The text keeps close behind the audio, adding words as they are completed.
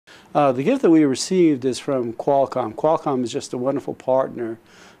The gift that we received is from Qualcomm. Qualcomm is just a wonderful partner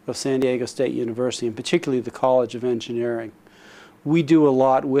of San Diego State University, and particularly the College of Engineering. We do a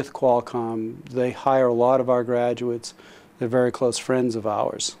lot with Qualcomm. They hire a lot of our graduates. They're very close friends of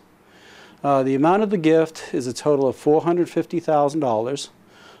ours. The amount of the gift is a total of $450,000,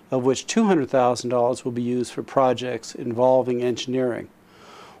 of which $200,000 will be used for projects involving engineering.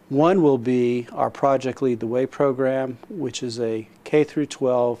 One will be our Project Lead the Way program, which is a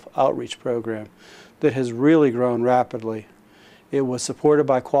K-12 outreach program that has really grown rapidly. It was supported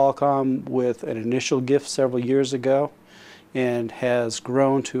by Qualcomm with an initial gift several years ago and has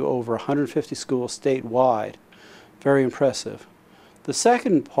grown to over 150 schools statewide. Very impressive. The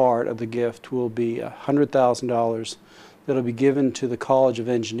second part of the gift will be $100,000 that will be given to the College of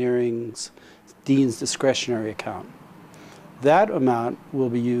Engineering's Dean's Discretionary Account. That amount will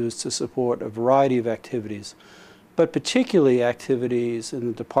be used to support a variety of activities, but particularly activities in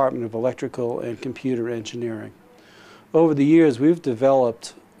the Department of Electrical and Computer Engineering. Over the years, we've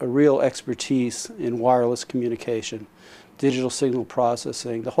developed a real expertise in wireless communication, digital signal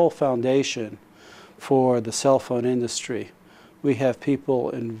processing, the whole foundation for the cell phone industry. We have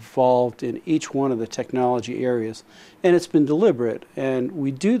people involved in each one of the technology areas, and it's been deliberate, and we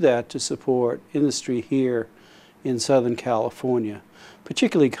do that to support industry here in Southern California,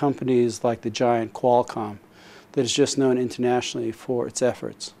 particularly companies like the giant Qualcomm that is just known internationally for its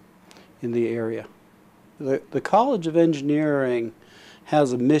efforts in the area. The College of Engineering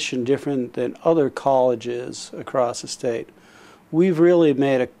has a mission different than other colleges across the state. We've really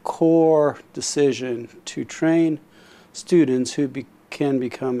made a core decision to train students who can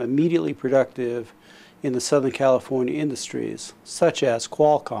become immediately productive in the Southern California industries, such as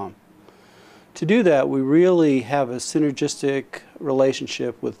Qualcomm. To do that, we really have a synergistic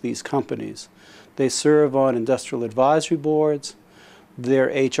relationship with these companies. They serve on industrial advisory boards. Their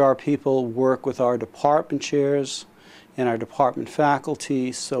HR people work with our department chairs and our department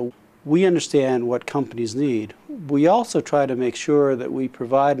faculty, so we understand what companies need. We also try to make sure that we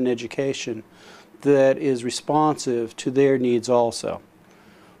provide an education that is responsive to their needs also.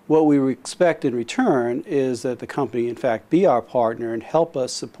 What we expect in return is that the company, in fact, be our partner and help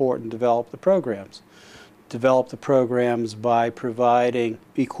us support and develop the programs. Develop the programs by providing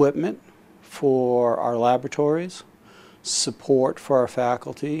equipment for our laboratories, support for our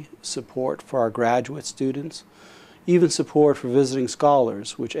faculty, support for our graduate students, even support for visiting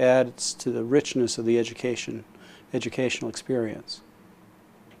scholars, which adds to the richness of the educational experience.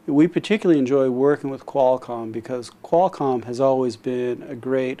 We particularly enjoy working with Qualcomm because Qualcomm has always been a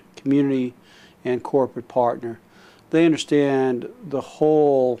great community and corporate partner. They understand the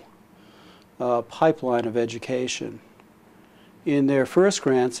whole pipeline of education. In their first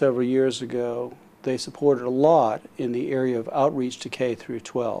grant several years ago, they supported a lot in the area of outreach to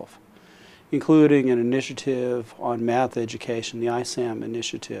K-12, including an initiative on math education, the ISAM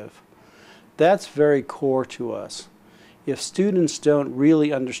initiative. That's very core to us. If students don't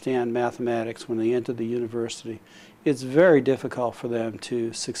really understand mathematics when they enter the university, it's very difficult for them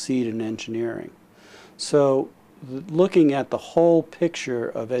to succeed in engineering. So looking at the whole picture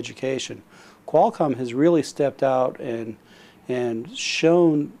of education, Qualcomm has really stepped out and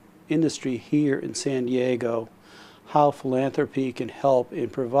shown industry here in San Diego how philanthropy can help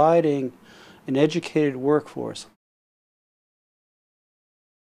in providing an educated workforce.